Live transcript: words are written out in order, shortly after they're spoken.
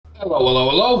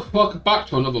Hello, welcome back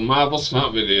to another Marvel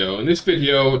Snap video. In this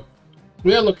video,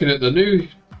 we are looking at the new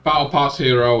Battle Pass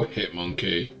hero,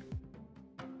 Hitmonkey.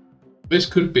 This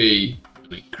could be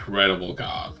an incredible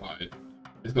card.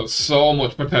 It's got so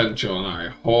much potential and I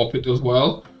hope it does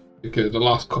well, because the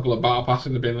last couple of Battle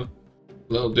Passes have been a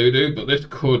little doo-doo, but this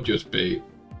could just be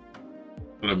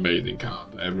an amazing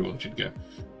card that everyone should get.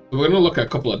 So we're going to look at a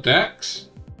couple of decks.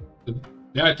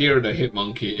 The idea of the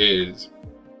Hitmonkey is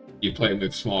you play him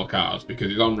with small cards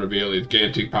because his on reveal is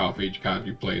gain 2 power for each card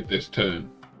you play this turn.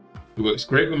 It works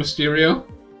great with Mysterio.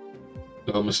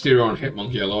 So Mysterio on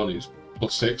Hitmonkey alone is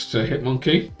 +6 to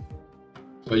Hitmonkey.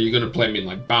 So you're going to play him in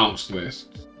like bounce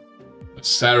lists,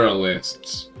 Sera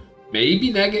lists,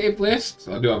 maybe negative lists.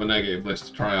 I do have a negative list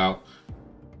to try out.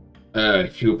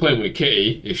 If you were playing with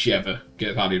Kitty, if she ever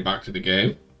gets added back to the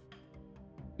game.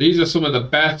 These are some of the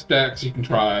best decks you can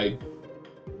try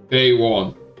day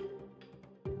one.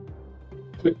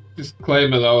 Quick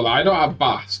disclaimer though, I don't have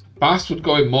Bast. Bast would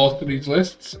go in most of these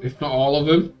lists, if not all of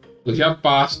them. But if you have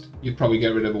Bast, you'd probably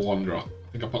get rid of a 1-drop.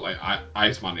 I think I put like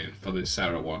Iceman in for this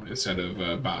Sera one instead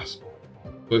of Bast.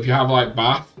 But if you have like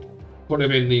Bast, put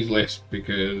him in these lists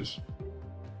because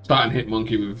starting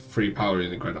Hitmonkey with free power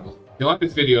is incredible. If you like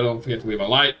this video, don't forget to leave a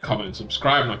like, comment, and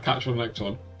subscribe, and I'll catch you on the next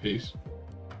one. Peace.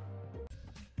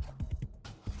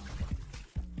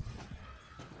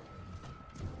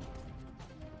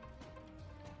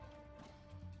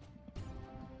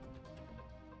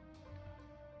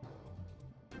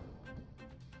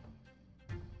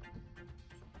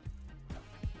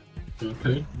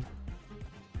 Okay.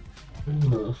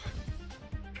 Don't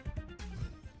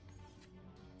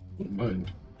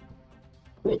mind.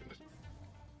 What?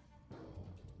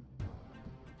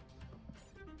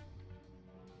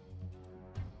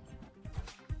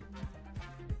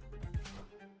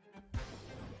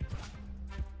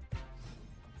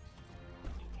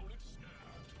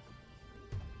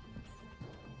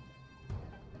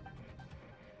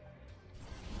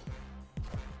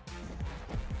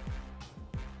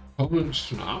 Opponent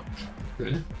snapped.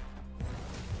 Okay.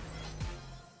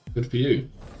 Good for you.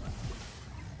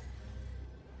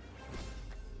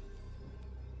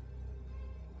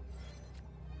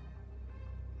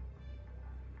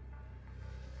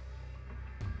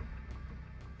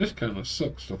 This kind of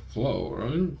sucks to flow,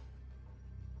 right?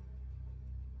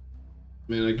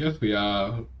 I mean, I guess we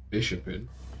are bishoping.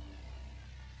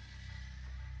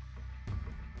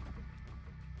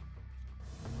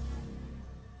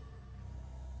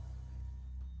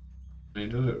 I mean,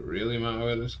 does it really matter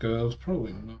where this goes?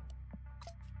 Probably not.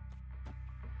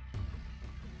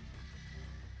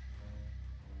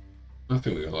 I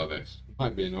think we got like this.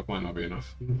 Might be enough, might not be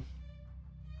enough.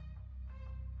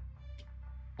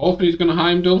 Hopefully he's gonna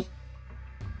Heimdall.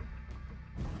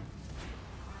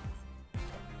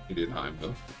 He did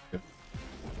Heimdall. Yep.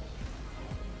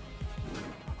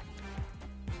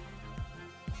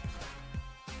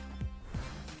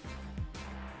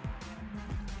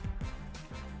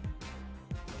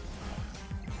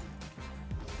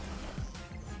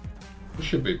 It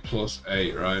should be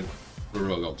 +8, right? The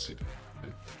rogue obviously.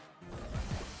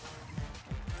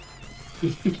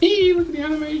 Look at the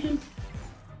animation.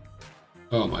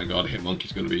 Oh my god,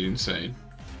 Hitmonkey's gonna be insane.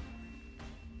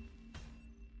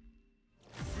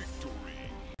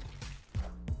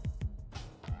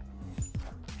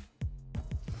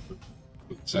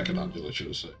 Second Angela, should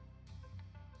have said.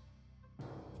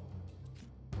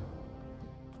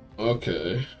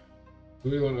 Okay.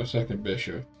 Do we want a second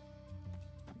bishop?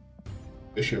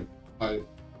 Bishop.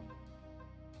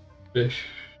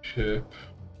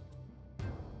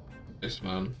 This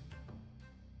man.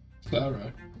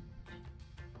 Sera.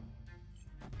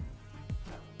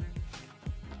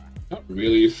 Not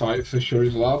really a fight for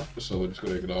Shuri's lab, so we're just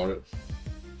gonna ignore it.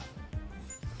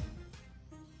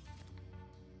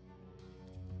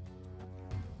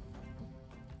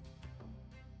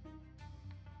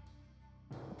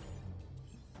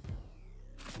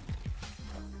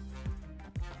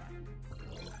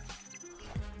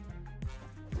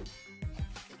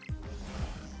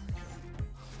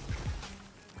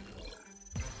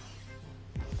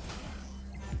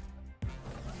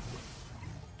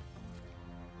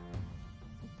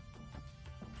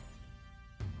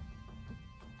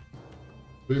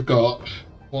 We've got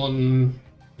 1,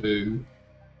 2,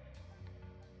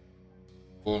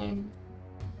 1,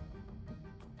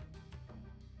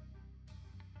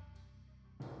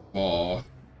 4,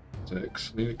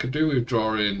 6. I mean, it could do with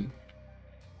drawing.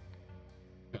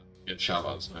 Get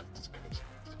Shabazz next.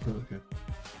 Okay.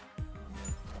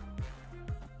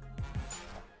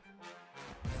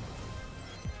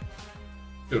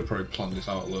 Should have probably planned this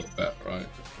out a little bit, right?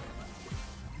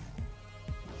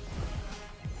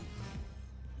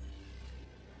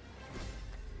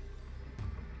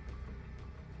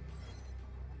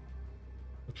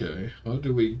 Okay, how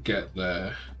do we get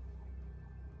there?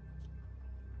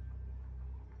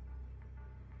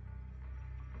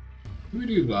 We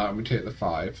do that and we take the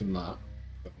 5 from that.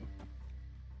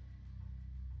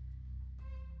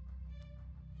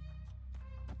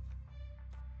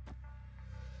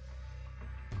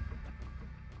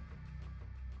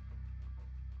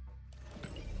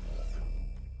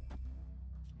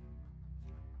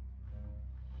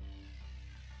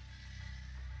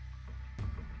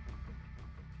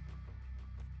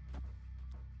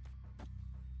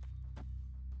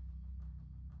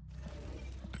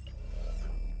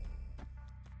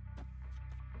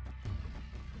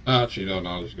 I actually don't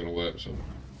know how this is going to work, so.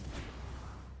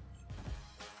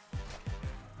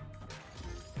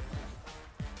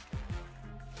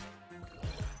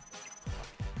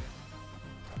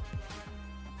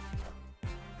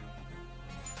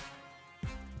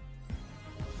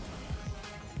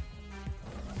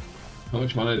 How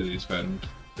much money did he spend?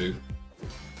 2.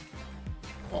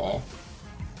 4.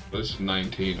 There's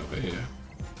 19 over here.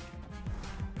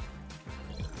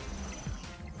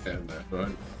 Getting there,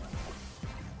 right?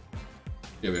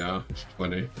 Here we are, it's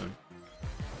 20.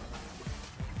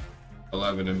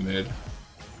 11 in mid.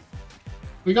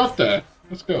 We got there!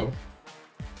 Let's go.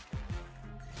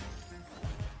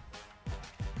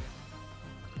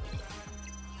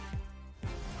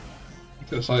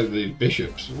 To the side of the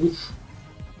bishops. Oof.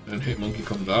 And Hitmonkey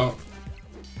comes out.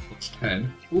 That's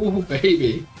 10. Ooh,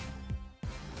 baby!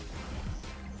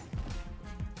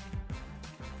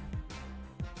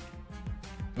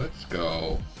 Let's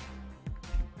go.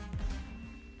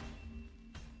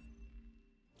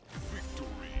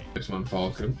 This one,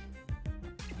 Falcon.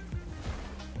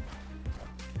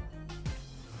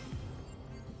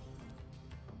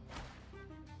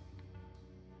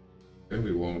 Maybe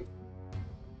we won't.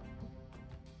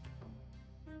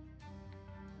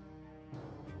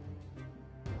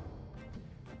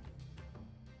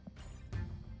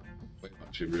 Wait,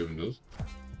 actually ruined us.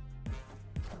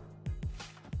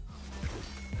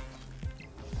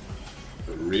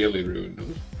 It really ruined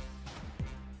us.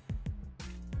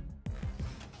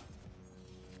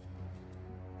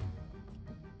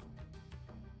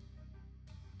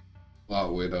 Black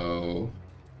Widow.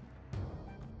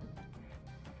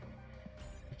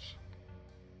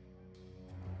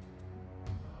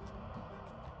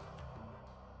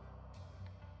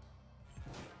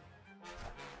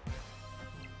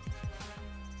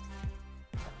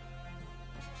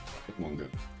 Come on,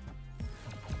 good.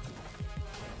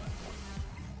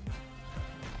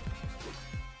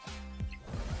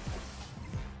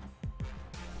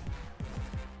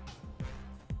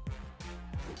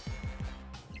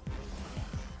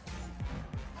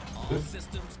 All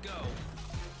systems go.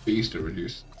 Beast to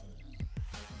reduce.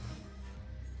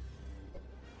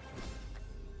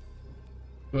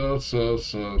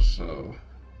 So.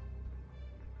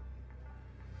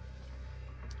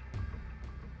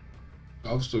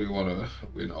 Obviously, we want to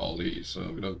win all these,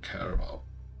 so we don't care about.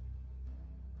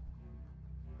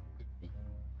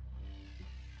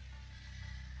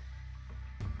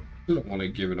 We don't want to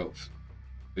give it up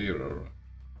 0.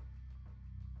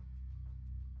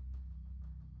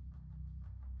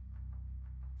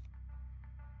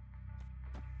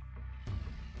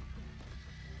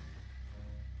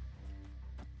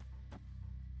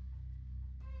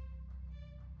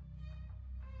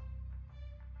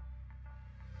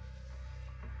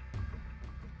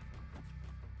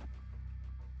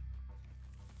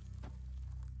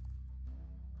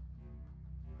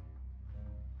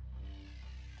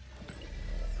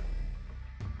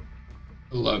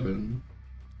 11,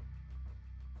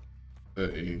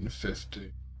 13,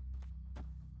 50.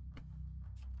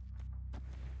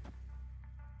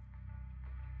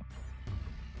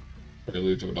 I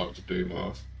lose to a Doctor Doom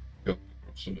off. Got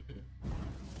something here.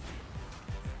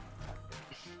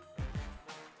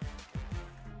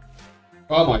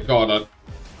 Oh my god,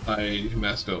 I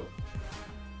messed up.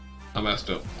 I messed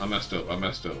up.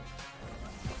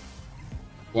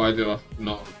 Why did I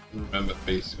not remember the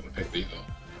beast is gonna pick these up?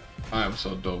 I am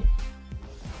so dumb.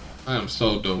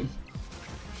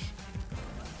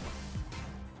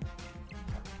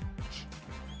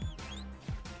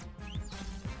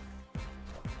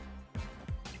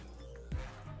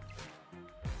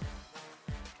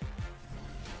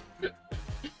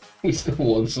 We still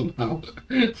won somehow.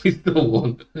 We still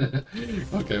won.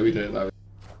 Okay, we did that.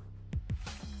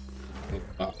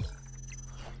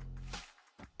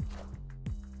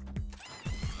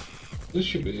 This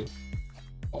should be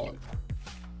odd.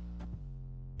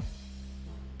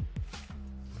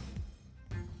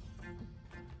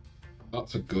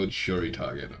 That's a good Shuri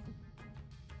target.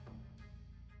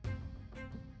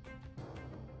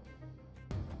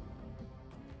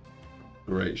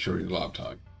 Great, showing lab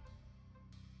tag.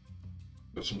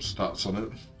 Got some stats on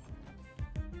it.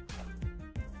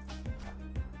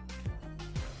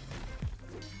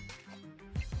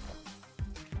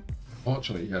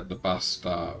 Fortunately, he had the best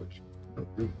start, which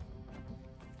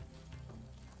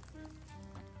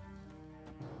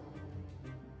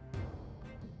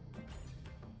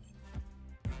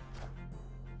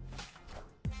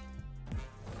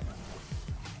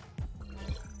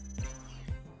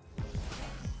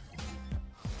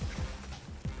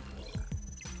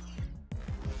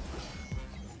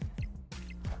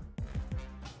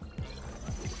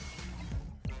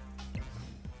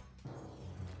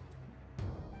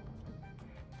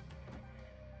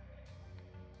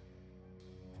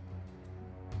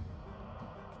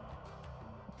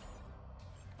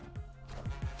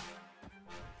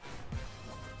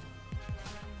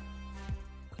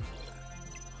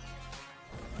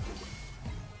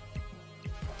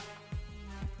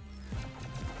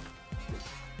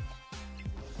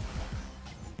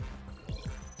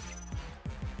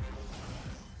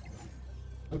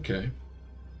okay.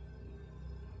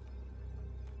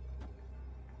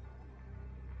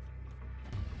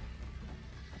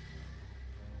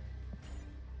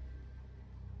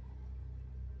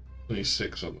 Only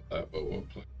 6 on that, but we'll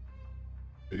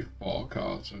play 4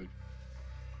 cards. So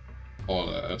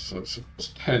 4 there, so it's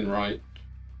 10, right?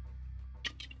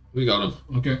 We got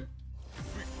him. Okay.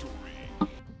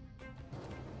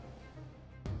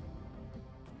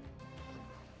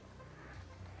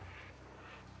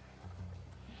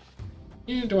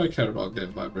 Yeah, do I care about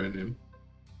getting vibranium?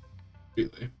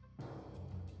 Really?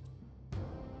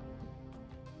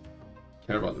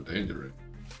 Care about the danger ring.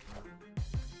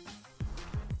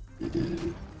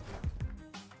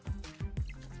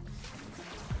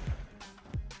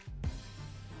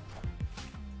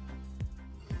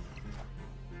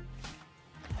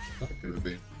 That could have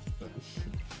been.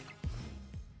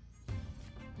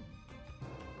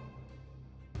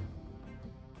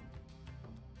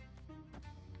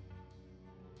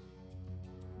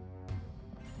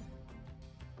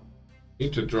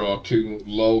 Need to draw 2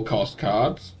 low-cost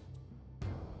cards.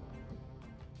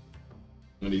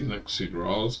 And these next 2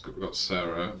 draws, we've got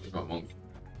Sera, we've got Monkey.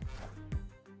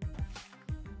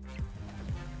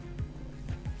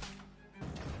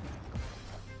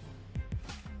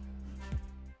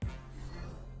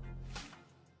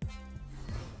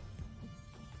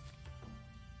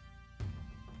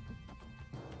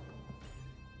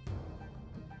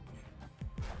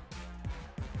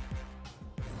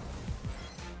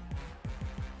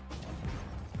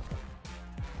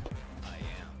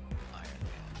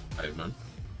 Iron Man.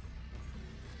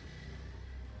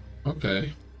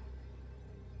 Okay.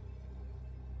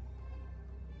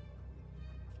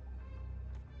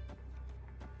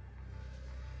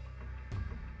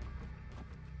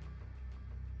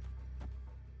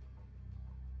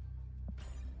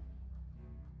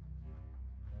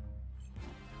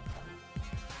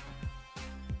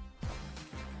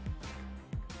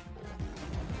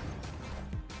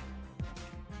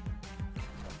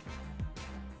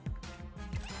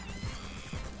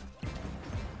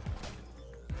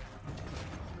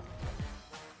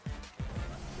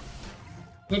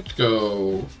 Let's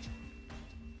go.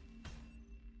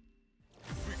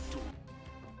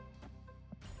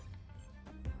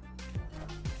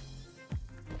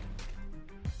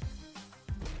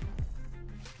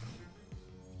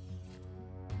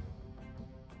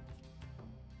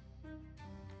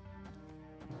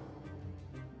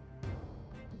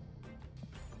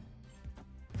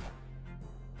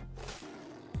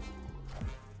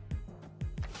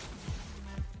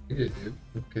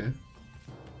 Okay.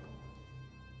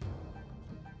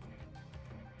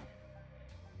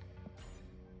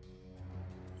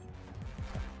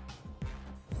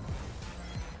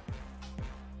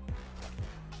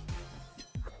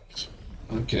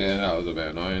 Okay, that was a bit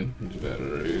annoying. It was a bit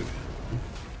rude.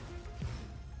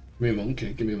 Give me a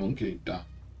monkey, give me a monkey. Damn.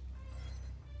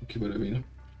 Monkey would have been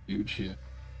huge here.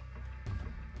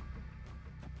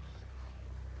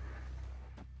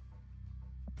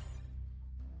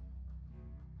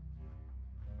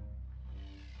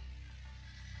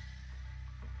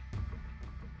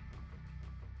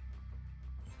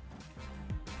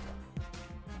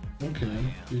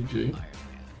 Okay, GG.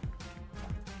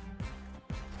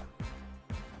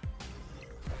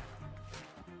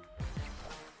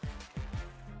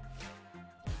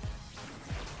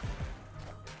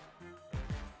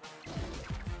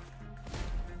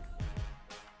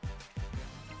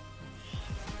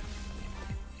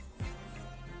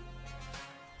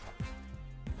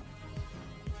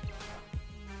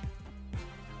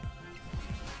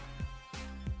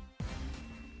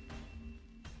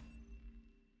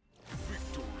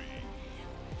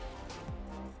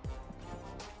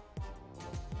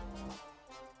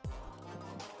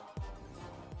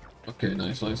 Okay,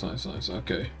 nice.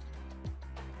 Okay.